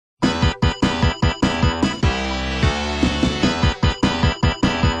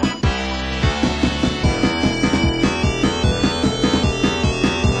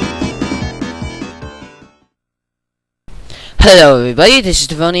Hello everybody, this is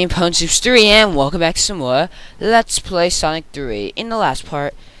Divonian 3 and welcome back to some more Let's Play Sonic 3. In the last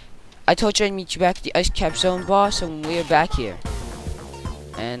part, I told you I'd meet you back at the Ice Cap Zone boss, and we are back here.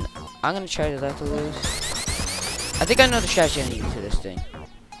 And I'm gonna try to let it loose. I think I know the strategy I need for this thing.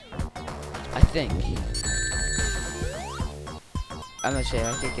 I think. I'm gonna say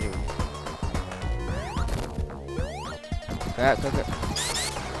I can't get it. Crap, crap, crap.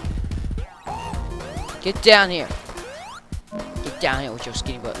 Get down here. Get down here with your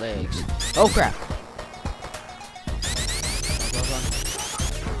skinny butt legs. Oh crap!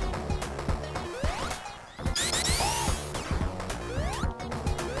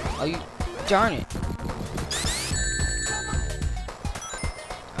 Oh you darn it!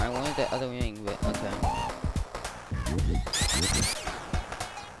 I wanted that other wing, but okay.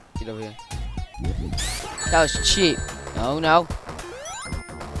 Get over here. That was cheap. No, no.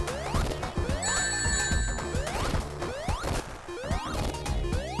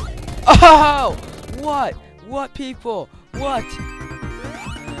 Oh! What? What, people? What?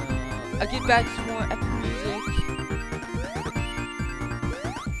 I get back to more epic music.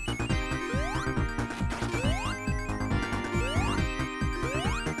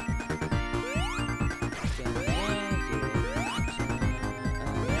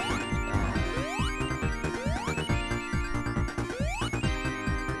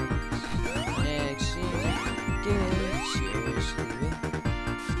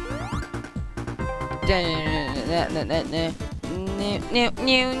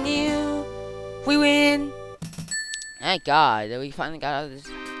 We win! Thank God that we finally got out of this.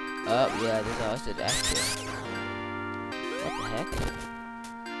 Oh yeah, there's also the X here. What the heck?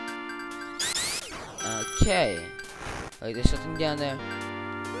 Okay. Like there's something down there.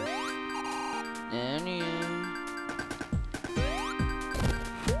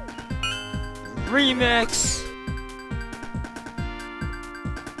 Remix!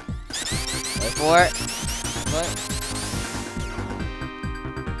 Wait for it. What?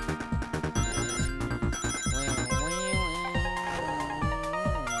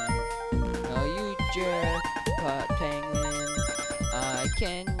 Oh, you jerk, penguin. I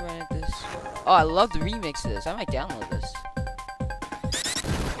can run at this. Oh, I love the remix of this. I might download this.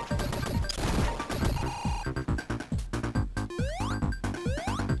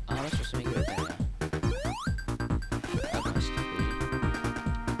 Oh, I'm supposed to make it up there now. That's my stupidity.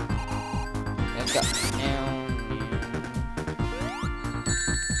 Let's go.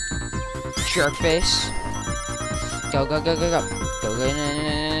 Shark face. Go, go, go, go, go. Go, go,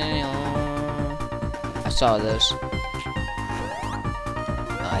 no. I saw this.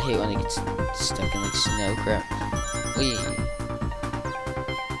 I hate when it gets stuck in like snow crap. Wee.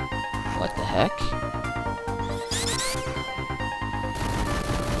 What the heck?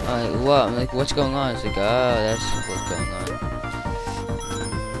 What? I'm like, what's going on? It's like, oh, that's what's going on.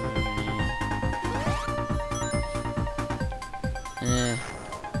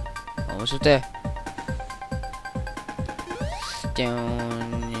 Almost up there.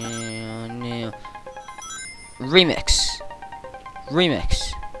 Remix.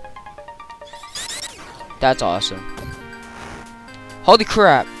 Remix. That's awesome. Holy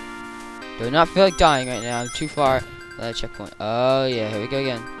crap. Do not feel like dying right now. I'm too far. That checkpoint. Oh yeah, here we go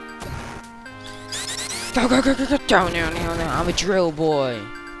again. Go, go, go, go, go. Down, down, down, down. I'm a drill boy.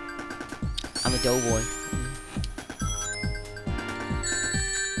 I'm a doughboy.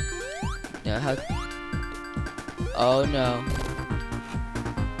 How? Oh no.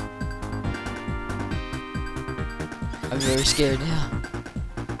 I'm very scared now.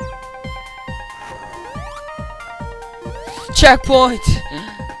 Checkpoint!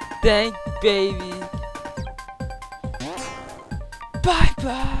 Thank baby. Bye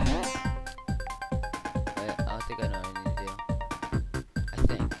bye. Wait, I don't think I know what I need to do. I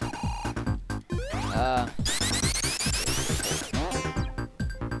think.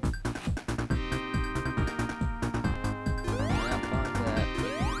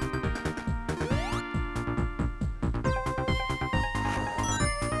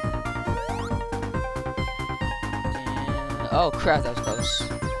 Oh crap, that was close.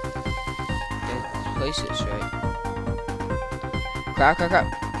 Okay, places, right? Crap, crap, crap.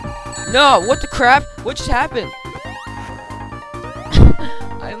 No, what the crap? What just happened?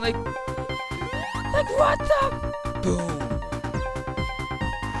 I'm like what the? Boom.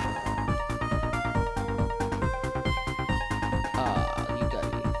 Oh, you gotta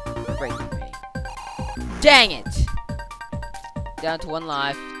be breaking me. Dang it! Down to 1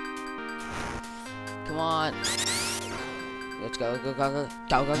 life. Come on. Let's go, go, go, go,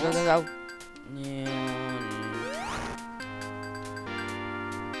 go, go, go, go, go.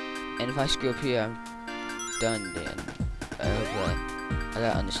 And if I screw up here, I'm done then. I hope that I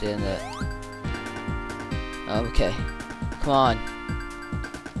gotta understand that. Okay, come on.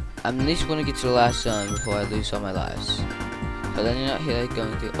 I'm at least gonna get to the last zone before I lose all my lives. So then you're not here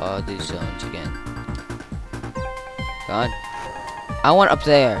going through all these zones again. Come on. I want up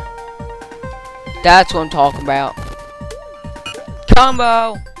there. That's what I'm talking about.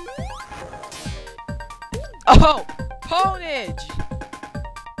 Combo! Oh! Ponage!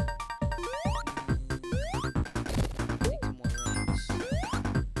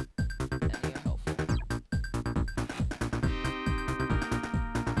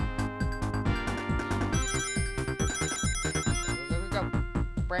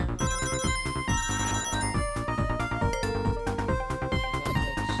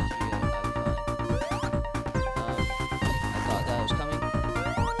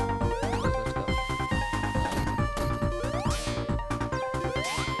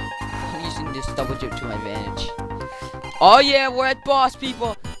 Double jump to my advantage. Oh yeah, we're at boss,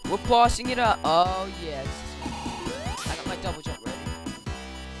 people. We're bossing it up. Oh yes. I got my double jump ready.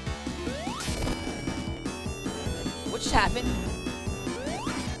 What just happened?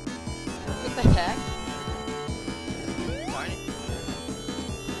 What the heck? Darn it.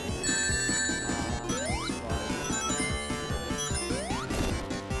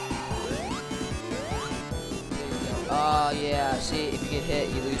 Oh yeah, see, if you get hit,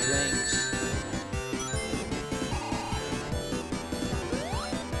 you lose rings.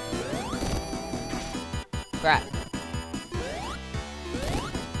 Crap.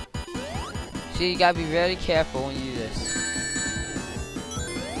 See, you gotta be very careful when you do this.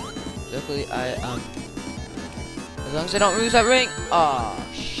 Luckily, as long as I don't lose that ring. Oh,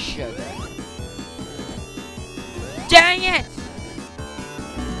 sugar. Dang it!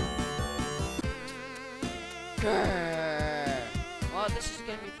 Grr. Well, this is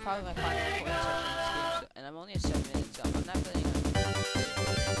gonna be probably my final recording session in this game, so, and I'm only at 7 minutes, so I'm not really.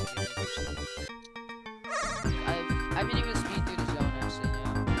 I've been able to speed through the zone actually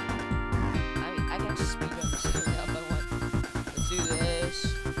now. I can speed up the zone now if I want. Let's do this.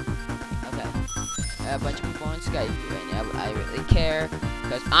 Okay. I have a bunch of people on Skype right now, but I really care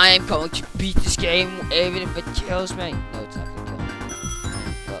because I am going to beat this game even if it kills me. No, it's not gonna kill me.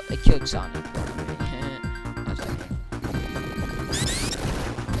 Well, it killed Sonic.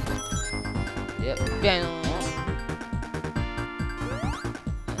 Yep. Bam.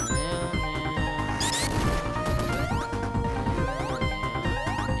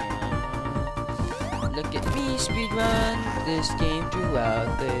 Look at me speedrun this game throughout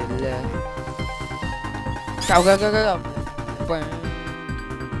the left. Go, go, go, go, go.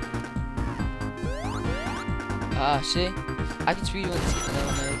 See? I can speedrun this game in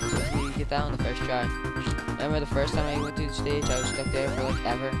 11 minutes. You get that on the first try. Remember the first time I went through the stage, I was stuck there for like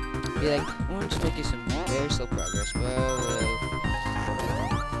ever. Be like, I'm just making some very slow progress, bro.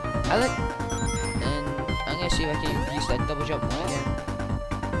 I like, and I'm gonna see if I can use that double jump one again.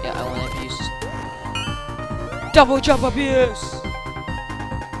 Yeah, I want to use double jump abuse.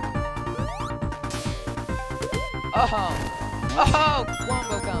 Oh, oh,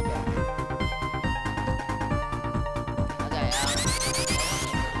 wombo combo. Okay,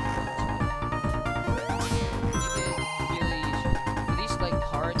 you can really use for these like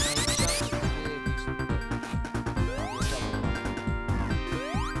hard jumps. You can really abuse them.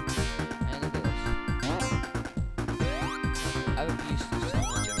 And look at this. I've abused this so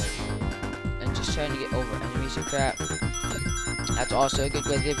much already. And just trying to get over enemies and crap. That's also a good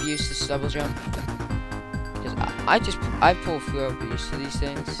way to abuse this double jump. Because I pull through abuse to these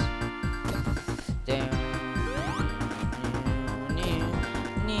things. Damn.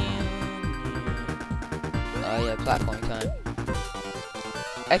 Oh yeah, platforming time.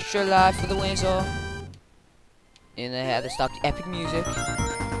 Extra life for the weasel. And they had to stop the epic music.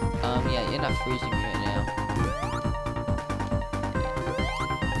 Yeah, you're not freezing me right now.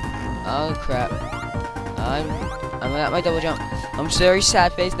 Oh crap. I'm at my double jump. I'm very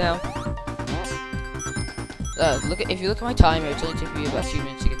sad face now. If you look at my timer, it's only taken me about 2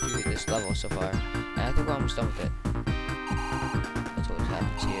 minutes to get through this level so far. And I think we're almost done with it. That's what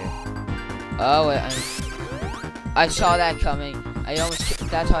happens here. Oh wait, I saw that coming.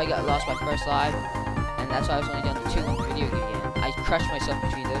 That's how I got lost my first life. And that's why I was only down to 2 on the video again. I crushed myself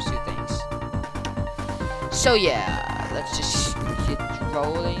between those two things. So yeah, let's just get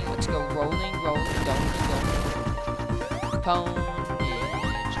rolling. Let's go rolling, rolling, rolling, rolling.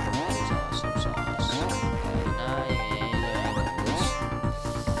 Ponage. Awesome sauce.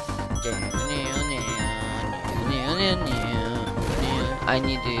 I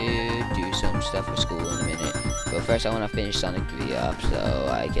need to do some stuff for school in a minute. But first, I want to finish Sonic 3 up so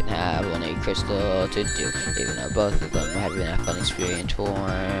I can have one a crystal to do. Even though both of them have been a fun experience for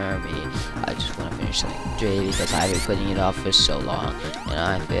me, I just want to finish Sonic 3 because I've been putting it off for so long, and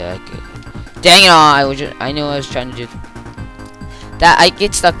I feel like, dang it all! I knew I was trying to do that. I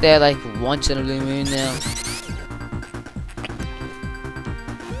get stuck there like once in a blue moon now.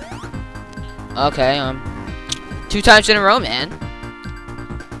 Okay, 2 times in a row, man.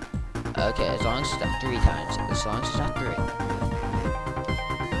 Okay, as long as it's not 3 times. As long as it's not 3.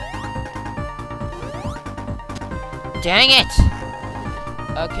 Dang it!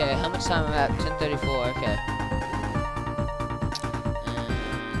 Okay, how much time am I at? 10:34. Okay.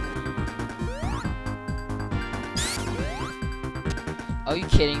 Are you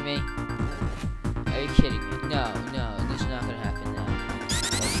kidding me? Are you kidding me? No, this is not gonna happen now.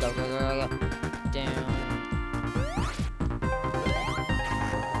 Let's go, go, go, go, go. Down.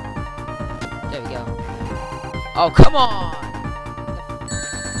 There we go. Oh, come on!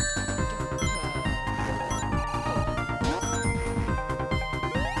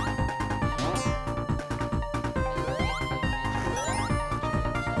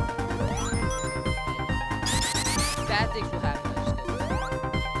 Bad things will happen.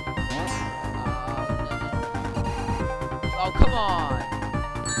 Oh, come on!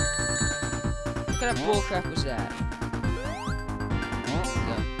 What kind of bullcrap was that?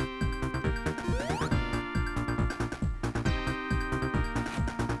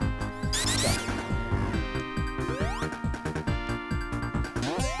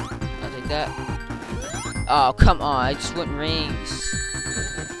 That. Oh, come on. I just want rings.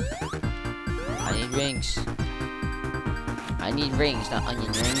 I need rings. I need rings, not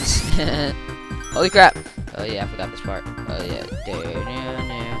onion rings. Holy crap. Oh, yeah, I forgot this part. Oh, yeah.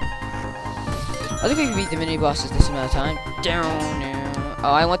 I think we can beat the mini bosses this amount of time.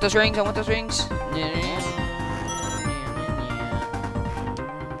 Oh, I want those rings. I want those rings.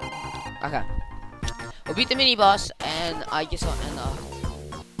 Okay. We'll beat the mini boss, and I guess I'll end off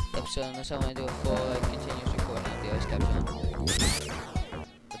episode unless I want to do a full continuous recording of the ice cap zone,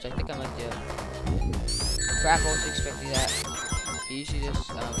 which I think I might do. Crap, I wasn't expecting that. He usually just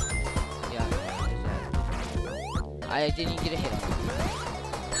yeah, I didn't even get a hit on him.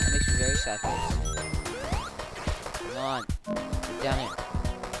 That makes me very sad face. Come on, get down here.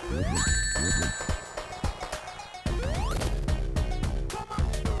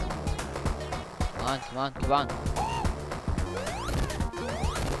 Come on, come on, come on.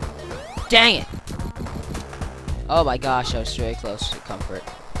 Dang it! Oh my gosh, I was very close to comfort.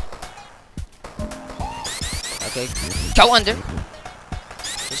 Okay, go under.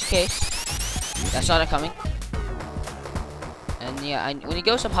 Just in case. That's not coming. And yeah, when he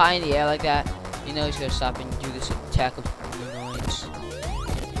goes up high in the air like that, you know he's gonna stop and do this attack of annoyance.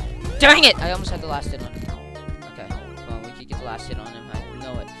 Dang it! I almost had the last hit on him. Okay, well, we could get the last hit on him. I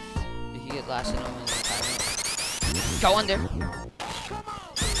know it. We could get the last hit on him. Go under.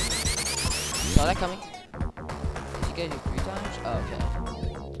 Saw that coming. Did he get it 3 times? Oh, okay.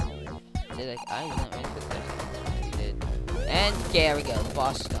 Did I was not ready for this. He did. And there we go. The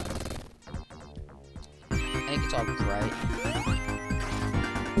boss is done. I think it's all bright.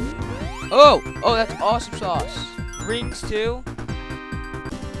 Oh! Oh, that's awesome sauce. Rings too.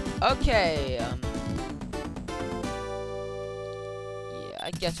 Okay. Yeah,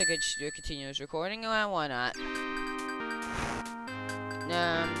 I guess I could just do a continuous recording. Why not?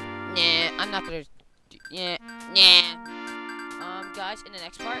 Nah, I'm not gonna. Nah. Guys, in the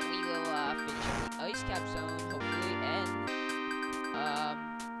next part, we will finish up the ice cap zone, hopefully, and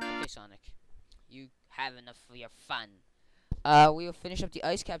okay, Sonic, you have enough for your fun. We will finish up the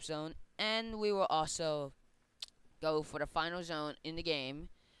ice cap zone, and we will also go for the final zone in the game.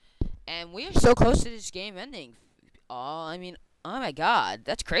 And we are so close to this game ending. Oh my God,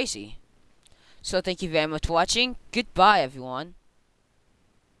 that's crazy. So thank you very much for watching. Goodbye, everyone.